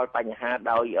រាល់បញ្ហា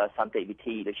ដោយសន្តិវិ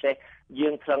ធីដូច្នេះយើ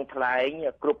ងថ្លឹងថ្លែង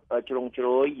គ្រប់ជ្រុងជ្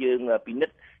រោយយើងពិនិ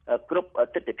ត្យគ្រប់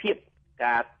ទិដ្ឋភាព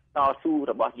ការតស៊ូ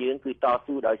របស់យើងគឺត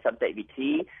ស៊ូដោយសន្តិវិ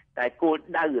ធីតែគោល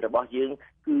ដៅរបស់យើង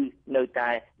គឺនៅតែ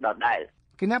ដដែល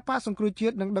គណៈបក្សសង្គ្រោះជា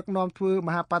តិនឹងដឹកនាំធ្វើម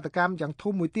ហាបាតកម្មយ៉ាង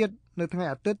ធំមួយទៀតនៅថ្ងៃ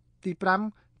អាទិត្យទី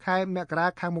5ខែមករា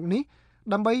ខាងមុខនេះ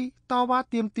ដើម្បីតវ៉ា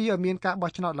ទាមទារឲ្យមានការបោះ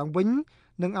ឆ្នោតឡើងវិញ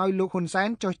និងឲ្យលោកហ៊ុនសែន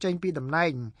ចុះចេញពីតំណែ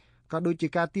ងក៏ដូចជា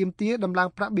ការទាមទារដំឡើង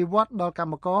ប្រាក់បៀវត្សដល់ក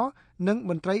ម្មករនិង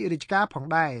មន្ត្រីរាជការផង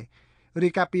ដែររា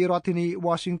យការណ៍ពីរដ្ឋធានី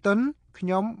Washington ខ្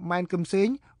ញុំម៉ែនកឹមសេង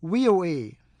VOA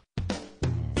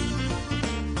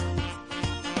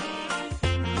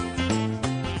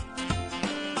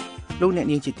លោកអ្នក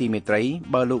នាងជាទីមេត្រី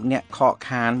បើលោកអ្នកខក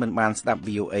ខានមិនបានស្ដាប់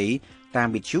VOA តាម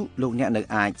វិទ្យុលោកអ្នកនៅ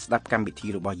អាចស្ដាប់កម្មវិធី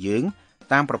របស់យើង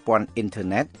តាមប្រព័ន្ធអ៊ីនធឺ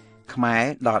ណិត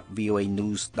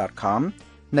khmer.voanews.com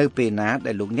នៅពេលណា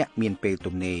ដែលលោកអ្នកមានពេល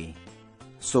ទំនេរ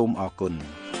សូមអរគុណ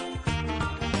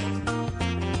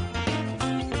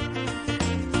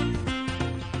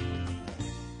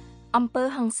អំពើ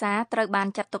ហិង្សាត្រូវបាន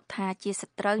ចាត់ទុកថាជាស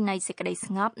ត្រូវនៃសេចក្តី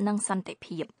ស្ងប់និងសន្តិ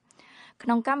ភាពក្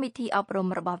នុងកម្មវិធីអប់រំ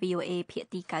របស់ VOA ភាគ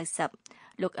ទី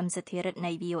90លោកអឹមសធិរិទ្ធ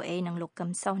នៃ VOA និងលោកកឹម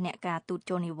សុសអ្នកការទូត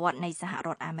ចូលនិវត្តន៍នៃសហរ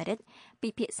ដ្ឋអាមេរិកពិ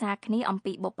ភាក្សាគ្នាអំ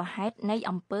ពីបុព្វហេតុនៃ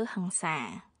អំពើហិង្សា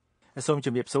សូមជ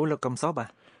ម្រាបសួរលោកកឹមសុសបាទ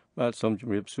សូមជ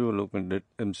ម្រាបសួរលោកបណ្ឌិត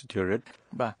អឹមសធិរិទ្ធ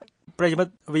បាទប្រិយមិត្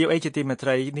ត VOA ជាទីមេត្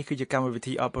រីនេះគឺជាកម្មវិ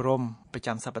ធីអប់រំប្រ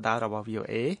ចាំសប្តាហ៍របស់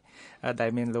VOA ដែល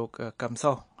មានលោកកឹម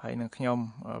សុសហើយនិងខ្ញុំ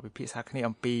ពិភាក្សាគ្នា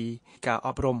អំពីការអ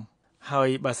ប់រំហើយ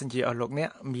បើសិនជាអស់លោកអ្នក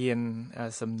មាន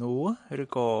សំណួរឬ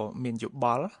ក៏មានយោប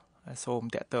ល់ សូម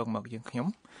តាក់ទងមកយើងខ្ញុំ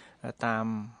តាម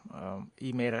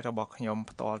អ៊ីមែលរបស់ខ្ញុំ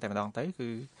ផ្ទាល់តែម្ដងទៅគឺ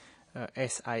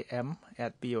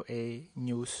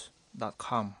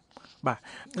sim@voanews.com បាទ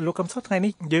លោកកំសុខថ្ងៃ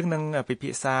នេះយើងនឹងពិភា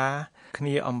ក្សាគ្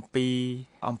នាអំពី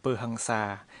អំពើហិង្សា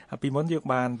ពីមុនយើង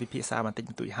បានពិភាក្សាបន្តិច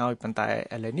បន្តួចហើយប៉ុន្តែ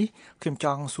ឥឡូវនេះខ្ញុំច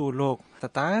ង់សួរលោក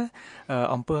តើ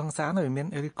អំពើហិង្សានោះមាន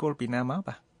ឫសគល់ពីណាមក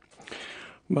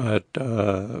បាទ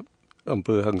អំ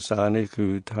ពើហិង្សានេះគឺ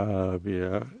ថាវា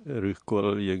ឫសគ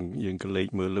ល់យើងក៏លេច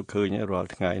មើលលើឃើញរាល់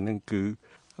ថ្ងៃហ្នឹងគឺ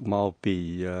មកពី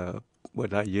បើ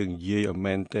ថាយើងនិយាយឲ្យ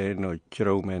មែនទេនៅជ្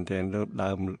រៅមែនទេ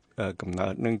ដើមកំណើ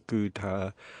តហ្នឹងគឺថា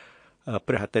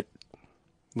ព្រះអាទិត្យ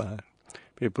បាទ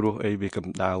ពីព្រោះអីវាក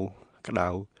ម្ដៅក្តៅ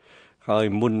ហើយ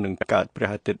មុននឹងកើតព្រះ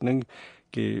អាទិត្យហ្នឹង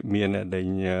គេមានដែល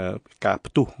ការ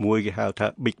ផ្ទុះមួយគេហៅថា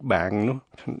Big Bang នោះ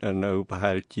នៅប្រ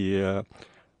ហែលជា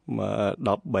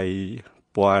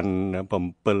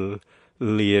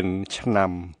13,700 លានឆ្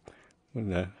នាំ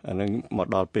ណាអានឹងមក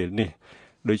ដល់ពេលនេះ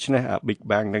ដូច្នេះអា Big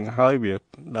Bang ហ្នឹងហើយវា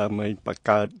ដើម្បីបង្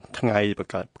កើតថ្ងៃប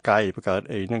ង្កើតផ្កាយបង្កើត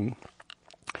អីហ្នឹង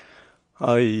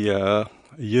ហើយ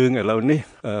យើងឥឡូវនេះ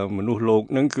មនុស្សលោក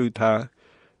ហ្នឹងគឺថា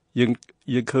យើង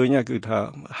ឃើញគឺថា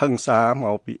ហិង្សាម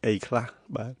កពីអីខ្លះ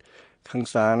បាទហិង្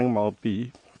សាហ្នឹងមកពី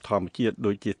ធម្មជាតិ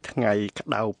ដូចជាថ្ងៃក្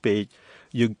តៅពេក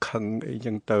យើងខឹងអី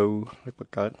ចឹងទៅប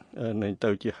ង្កើតនឹងទៅ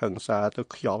ជាហិង្សាទៅ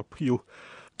ខ្យល់ព្យុះ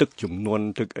ទឹកជំនន់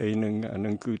ទឹកអីហ្នឹងអានឹ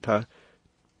ងគឺថា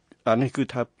អានេះគឺ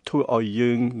ថាធ្វើឲ្យ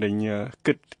យើងនឹង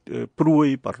គិតព្រួយ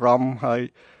បារម្ភហើយ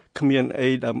គ្មានអី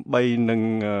ដើម្បីនឹង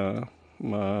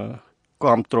គ្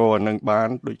រប់គ្រងនឹងបាន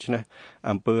ដូច្នេះ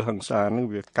អំពើហិង្សាហ្នឹង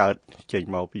វាកើតចេញ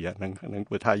មកពីអាហ្នឹង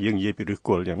ព្រោះថាយើងនិយាយពីឫសគ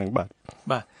ល់យ៉ាងហ្នឹងបាទ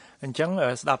អញ្ចឹង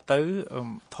ស្ដាប់ទៅ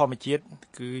ធម្មជាតិ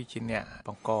គឺជាអ្នកប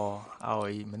ង្កឲ្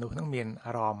យមនុស្សហ្នឹងមាន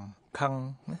អារម្មណ៍ខឹង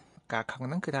ណាការខឹង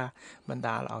ហ្នឹងគឺថាបណ្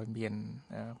ដាលឲ្យមាន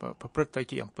ប្រព្រឹត្តទៅ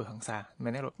ជាអំពើហិង្សាមែ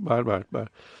នទេលោកបាទ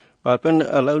ប៉ុន្តែ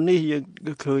ឥឡូវនេះយើង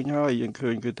ឃើញហើយយើងឃើ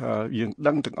ញគឺថាយើង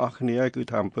ដឹងទាំងអស់គ្នាគឺ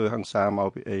ថាអំពើហិង្សាមក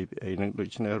ពីអីហ្នឹងដូ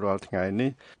ច្នេះរាល់ថ្ងៃ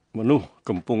នេះមនុស្ស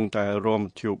កំពុងតែរំ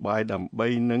ជោបាយដើម្បី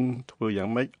នឹងធ្វើយ៉ាង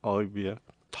ម៉េចឲ្យវា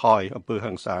ថយអំពើ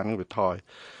ហិង្សាហ្នឹងវាថយ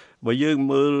បើយើង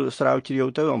មើលស្រាវជ្រាវ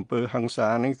ទៅអំពើហិង្សា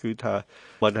ហ្នឹងគឺថា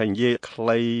បើថានិយាយខ្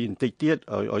លីបន្តិចទៀត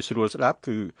ឲ្យស្រួលស្ដាប់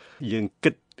គឺយើង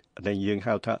គិតដែលយើង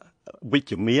ហៅថាវិជ្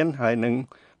ជមានហើយនិង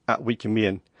អវិជ្ជមា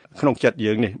នក្នុងចិត្ត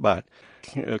យើងនេះបាទ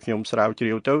ខ្ញុំស្រាវជ្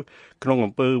រាវទៅក្នុង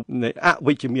អំពើនៃអ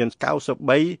វិជ្ជមាន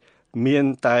93មាន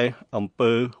តែអំ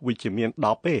ពើវិជ្ជមាន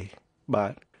10ទេបា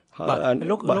ទ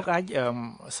លោកអាច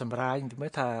សម្រាយទៅមើ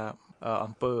លថា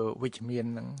អំពើវិជ្ជមាន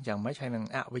នឹងយ៉ាងម៉េចហើយនឹង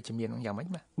អវិជ្ជមាននឹងយ៉ាងម៉េច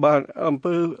បាទអំ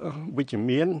ពើវិជ្ជ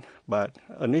មានបាទ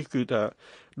អានេះគឺថា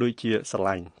ដូចជាស្រ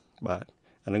ឡាញ់បាទ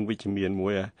អានឹងវិជ្ជមានមួ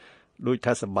យដូច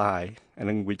ថាសបាយអា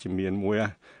នឹងវិជ្ជមានមួយ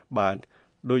បាទ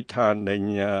ដូចថានឹង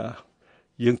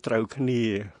យើងត្រូវគ្នា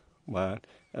បាទ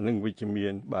អានឹងវិជ្ជមា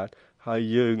នបាទហើយ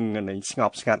យើងនឹងស្ង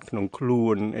ប់ស្ងាត់ក្នុងខ្លួ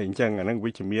នអីអញ្ចឹងអានឹង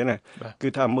វិជ្ជមានគឺ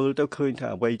ថាមើលទៅឃើញថា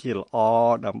អ្វីជាល្អ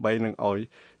ដើម្បីនឹងឲ្យ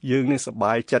យើងនឹងសប្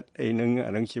បាយចិត្តអីនឹង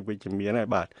អានឹងជាវិជ្ជមានហើយ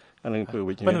បាទអានឹងគឺ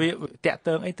វិជ្ជមានប៉ុន្តែវាតាក់ទ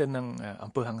ងអីទៅនឹង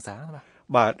អំពើហិង្សា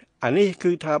បាទអានេះ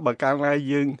គឺថាបើកាលណា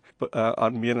យើងអ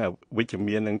ត់មានវិជ្ជ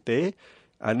មាននឹងទេ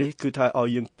អានេះគឺថាឲ្យ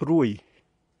យើងព្រួយ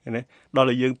ណាដល់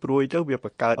តែយើងព្រួយទៅវាប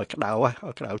ង្កើតឲ្យក្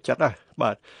តៅចិត្ត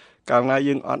បាទកាលណា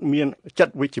យើងអត់មានចិ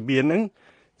ត្តវិជ្ជមានហ្នឹង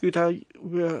គឺថា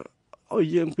វាឲ្យ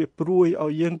យើងវាព្រួយឲ្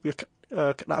យយើងវា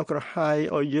ក្តៅក្រហាយ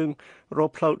ឲ្យយើងរក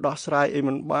ផ្លូវដោះស្រាយអី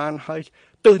មិនបានហើយ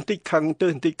ទើសបន្តិចខឹង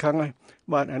ហើយ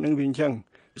បាទអានឹងវាអញ្ចឹង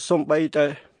សំបីតែ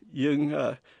យើង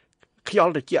ខ្យ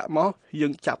ល់ត្រជាក់មកយើ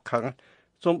ងចាប់ខឹង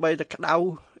សំបីតែក្តៅ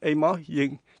អីមកយើង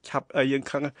ឆាប់យើង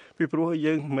ខឹងពីព្រោះ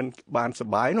យើងមិនបានសុ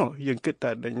បាយនោះយើងគិត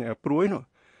តែដេញព្រួយនោះ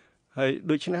ហើយ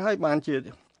ដូច្នេះហើយបានជា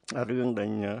រឿងដេញ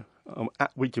អ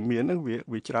វិជ្ជមានហ្នឹង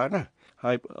វាច្រើនណាស់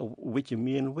ហើយវិជ្ជ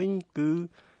មានវិញគឺ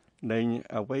នៃ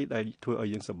អ្វីដែលធ្វើឲ្យ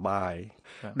យើងសប្បាយ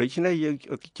ដូច្នេះយើង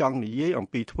ចង់និយាយអំ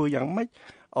ពីធ្វើយ៉ាងម៉េច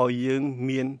ឲ្យយើង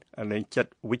មានអានឹងចិត្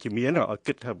តវិជ្ជមានឲ្យ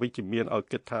គិតថាវិជ្ជមានឲ្យ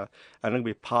គិតថាអានឹង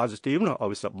វា positive នោះឲ្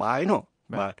យសប្បាយនោះ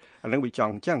បាទអានឹងវាច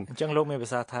ង់អញ្ចឹងលោកមានភា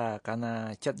សាថាកាលណា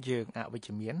ចិត្តយើងអវិជ្ជ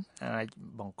មានអាច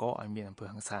បង្កឲ្យមានអំពើ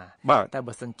ហិង្សាតែ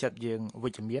បើសិនចិត្តយើងវិ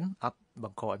ជ្ជមានអត់ប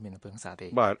ង្កឲ្យមានអំពើហិង្សាទេ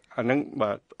បាទអានឹង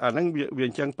វាអ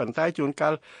ញ្ចឹងប៉ុន្តែជួនកា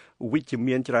លវិជ្ជ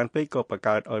មានច្រើនពេកក៏បង្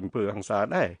កើតឲ្យអំពើហិង្សា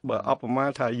ដែរបើអបមា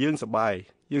ថាយើងសប្បាយ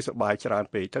ច្រើន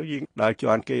ពេកទៅយើងដើរជ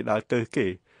ន់គេដើរទៅគេ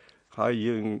ហើយ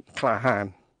យើងក្លាហាន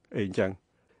អីអញ្ចឹង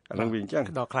អានឹងវាអញ្ចឹង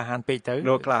ដល់ក្លាហានពេកទៅ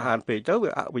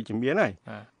វាអវិជ្ជមានហើយ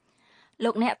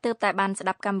លោកអ្នកទើបតែបានស្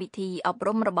ដាប់កម្មវិធីអប់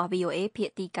រំរបស់ VOA ភាគ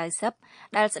ទី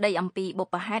90ដែលស្ដីអំពីបុ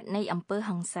ព្វហេតុនៃអំពើ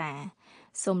ហិង្សា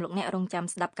សូមលោកអ្នករងចាំ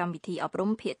ស្ដាប់កម្មវិធីអប់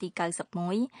រំភាគទី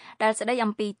91ដែលស្ដី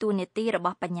អំពីតួនាទីរប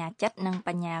ស់បញ្ញាចិត្តនិងប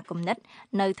ញ្ញាគំនិត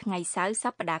នៅថ្ងៃសៅរ៍ស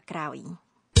ប្តាហ៍ក្រោយ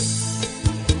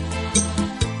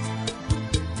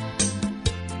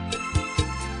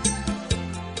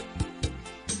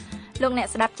លោកអ្នក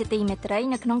ស្ដាប់ជាទីមេត្រី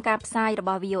នៅក្នុងការផ្សាយរប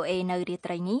ស់ VOA នៅរា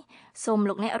ត្រីនេះសូម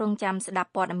លោកអ្នករងចាំស្ដាប់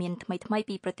ព័ត៌មានថ្មីៗ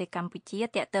ពីប្រទេសកម្ពុជា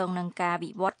ទាក់ទងនឹងការវិ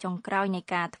វត្តចុងក្រោយនៃ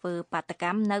ការធ្វើបាតក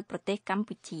ម្មនៅប្រទេសកម្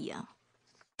ពុជា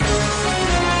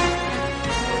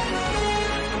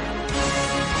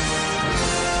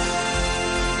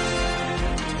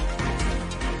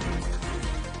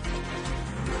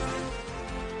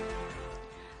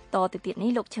តទៅទៀតនេះ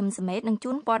លោកឈឹមសមេតនឹង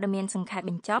ជួនព័ត៌មានសង្ខេប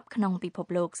បញ្ចប់ក្នុងពិភព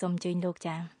លោកសូមអញ្ជើញលោក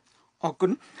ចា៎អរគុ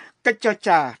ណកិច្ចចរ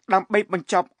ចាដើម្បីបញ្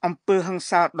ចប់អំពើហិង្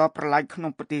សាដ៏ប្រឡាយក្នុ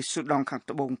ងប្រទេសស៊ូដង់ខាង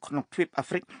ត្បូងក្នុងទ្វីបអា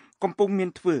ហ្វ្រិកកំពុងមាន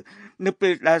ធ្វើនៅពេ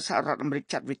លដែលសហរដ្ឋអាមេរិក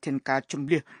ចាត់វិធានការជំ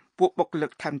នះពួកបុគ្គលិ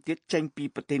កថែមទៀតចេញពី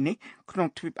ប្រទេសនេះក្នុង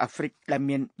ទ្វីបអាហ្វ្រិកដែល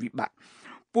មានវិបត្តិ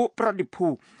ពួកប្រតិភូ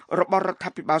របស់រដ្ឋា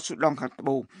ភិបាលស៊ូដង់ខាងត្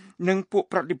បូងនិងពួក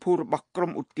ប្រតិភូរបស់ក្រ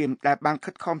មឧទាមដែលបាន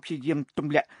ខិតខំព្យាយាមទ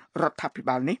ម្លាក់រដ្ឋាភិ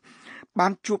បាលនេះបា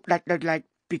នជួបដាច់ដោយឡែក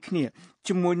ពីគ្នា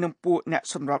ជាមួយនឹងពួកអ្នក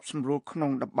សម្របសម្រួលក្នុ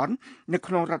ងតំបន់នៅ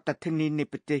ក្នុងរដ្ឋធានីនៃ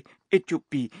ប្រទេសអេត្យូ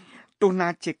ពីទោះណា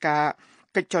ជាការ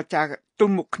កិច្ចចរចាទ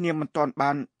ល់មុខគ្នាមិនទាន់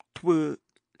បានធ្វើ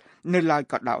នៅឡើយ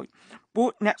ក៏ដោយពួក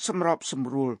អ្នកសម្របសម្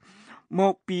រួលម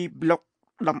កពីប្លុក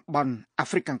តំបន់អា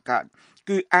ហ្វ្រិកខាងកើត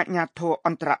គឺអាជ្ញាធរអ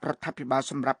ន្តររដ្ឋាភិបាល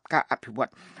សម្រាប់ការអភិវឌ្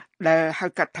ឍដែលហៅ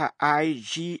កាត់ថា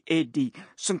IGAD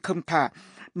សង្ឃឹមថា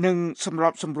នឹងសម្រ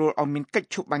បសម្រួលឲ្យមានកិច្ច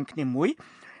ឈប់បាញ់គ្នាមួយ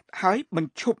ហើយប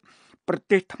ញ្ឈប់ប្រ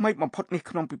ទេសថ្មីបំផុតនេះ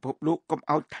ក្នុងពិភពលោកកុំ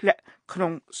ឲ្យធ្លាក់ក្នុ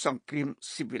ងសង្គ្រាម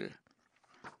ស៊ីវិល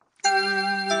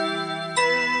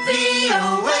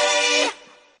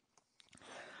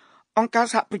អង្គការ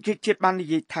សហប្រជាជាតិបាននិ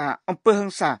យាយថាអំពើហិ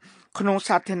ង្សាក្នុង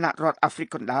សាធារណរដ្ឋអាហ្វ្រិក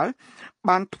កណ្ដាល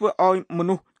បានធ្វើឲ្យម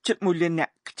នុស្សជិត1លាននា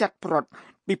ក់ខ្ចាត់ព្រ័ត្រ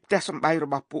ពីផ្ទះសម្បែងរ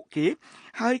បស់ពួកគេ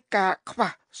ហើយការខ្វះ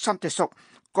សន្តិសុខ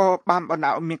ក៏បានបណ្ដា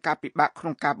លឲ្យមានការពិបាកក្នុ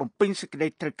ងការបំពេញសេចក្តី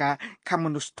ត្រូវការខាងម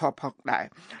នុស្សធម៌ផងដែរ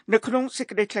នៅក្នុងសេច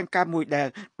ក្តីថ្លែងការណ៍មួយដែល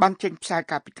បានចេញផ្សាយ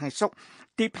កាលពីថ្ងៃសុក្រ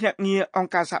ទីភ្នាក់ងារអង្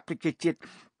គការសហប្រជាជាតិ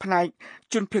ផ្នែក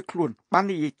ជនភៀសខ្លួនបាន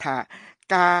និយាយថា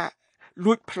ការ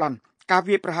លួចប្លន់ការ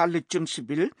វាយប្រហារលើជនស៊ី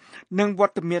វិលនិងវ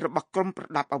ត្តមានរបស់ក្រុមប្រ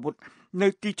ដាប់អាវុធនៅ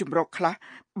ទីជម្រកខ្លះ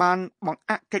បានបង្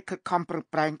អាក់កិច្ចខិតខំប្រឹង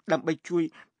ប្រែងដើម្បីជួយ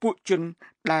ពួកជន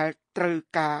ដែលត្រូវ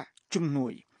ការជំនួ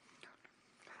យ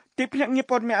ទីភ្នាក់ងារ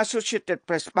ព័ត៌មាន Associated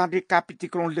Press បានរាយការណ៍ពីទី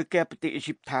ក្រុងលើកែប្រទេសអ៊ី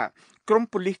ជីបថាក្រុម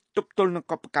ប៉ូលីសទប់ទល់នឹង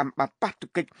កបកម្មបានប៉ះទ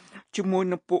ង្គិចជាមួយ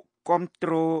នឹងពួកគាំទ្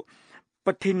រ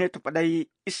ប្រធានាធិបតី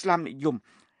អ៊ីស្លាមនិយម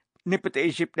នៃប្រទេស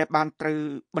អ៊ីជីបដែលបានត្រូវ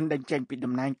បណ្តេញចេញពី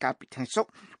តំណែងកាលពីថ្ងៃសុក្រ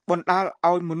បណ្ដាល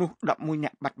ឲ្យមនុស្ស11នា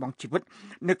ក់បាត់បង់ជីវិត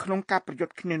នៅក្នុងការប្រយុ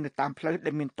ទ្ធគ្នានៅតាមផ្លូវ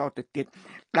ដែលមានតទៅទៀត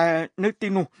ដែលនៅទី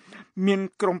នោះមាន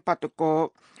ក្រុមបាតុករ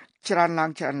ច្រើនឡើង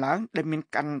ដែលមាន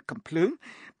កាន់កំភ្លើង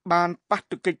បានប៉ះ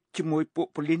ទង្គិចជាមួយពួក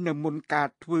ប៉ូលីសនៅមុនការ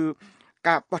ធ្វើ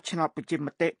ការបោះឆ្នោតប្រជាម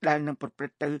តិដែលនឹងប្រព្រឹ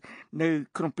ត្តទៅនៅ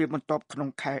ក្នុងពេលបន្ទាប់ក្នុង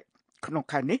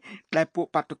ខែនេះដែលពួក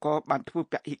បាតុករបានធ្វើ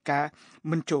ពហិការ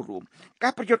មិនចូលរួមកា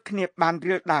រប្រយុទ្ធគ្នាបាន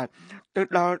រាលដាលទៅ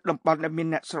ដល់តំបន់ដែលមាន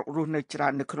អ្នកស្រុករស់នៅច្រើ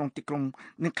ននៅក្នុងទីក្រុង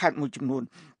និងខេត្តមួយចំនួន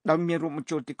ដោយមានរួមបញ្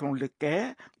ចូលទីក្រុងលើកែ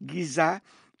Giza,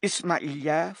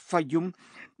 Ismailia, Fayum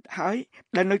ហើយ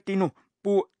ដែលនៅទីនោះ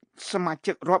ពួកសមា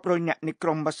ជិករាប់រយនាក់នៃក្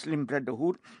រុម Muslim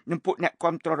Brotherhood និងពួកអ្នក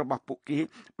គាំទ្ររបស់ពួកគេ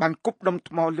បានគប់ដុំ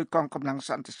ថ្មលើកងកម្លាំងស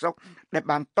ន្តិសុខដែល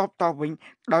បានតបតវិញ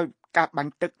ដោយការបា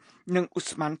ញ់ទឹកនិងឧ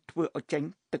ស្ម័នធ្វើឲ្យចេញ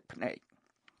ទឹកភ្នែក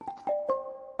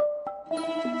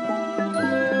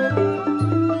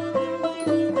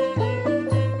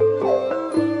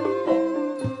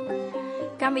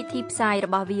កម្មវិធីផ្សាយរ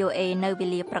បស់ VOA នៅវេ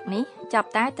លាព្រឹកនេះចាប់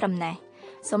តែត្រឹមនេះ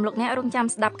សូមលោកអ្នករងចាំ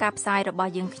ស្ដាប់ការផ្សាយរប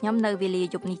ស់យើងខ្ញុំនៅវេលា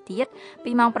យប់នេះទៀត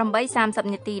ពីម៉ោង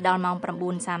 8:30 នាទីដល់ម៉ោង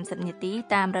 9:30 នាទី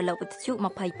តាមរលកវិទ្យុ25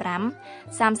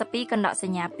 32 កណ្ដកស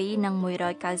ញ្ញា2និង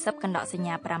190 កណ្ដកសញ្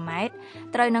ញា5ម៉ែត្រ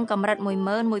ត្រូវនឹងកម្រិត 11565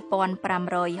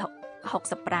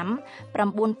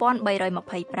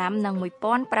 9325 និង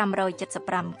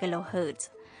 1575 kHz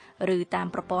ឬតាម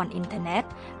ប្រព័ន្ធអ៊ីនធឺណិត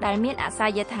ដែលមានអាស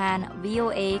យដ្ឋាន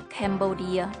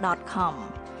voacambodia.com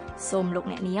សូមលោក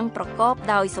អ្នកនាងប្រកប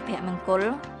ដោយសុភមង្គល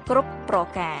គ្រប់ប្រ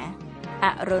ការអ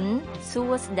រុនសួ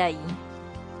ស្តី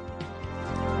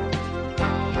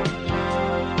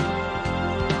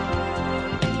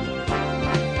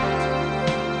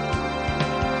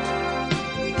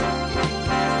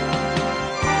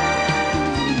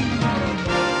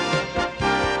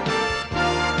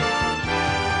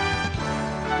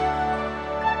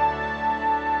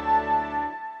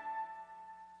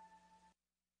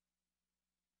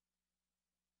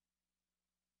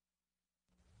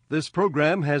This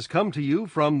program has come to you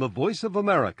from the Voice of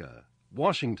America,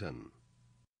 Washington.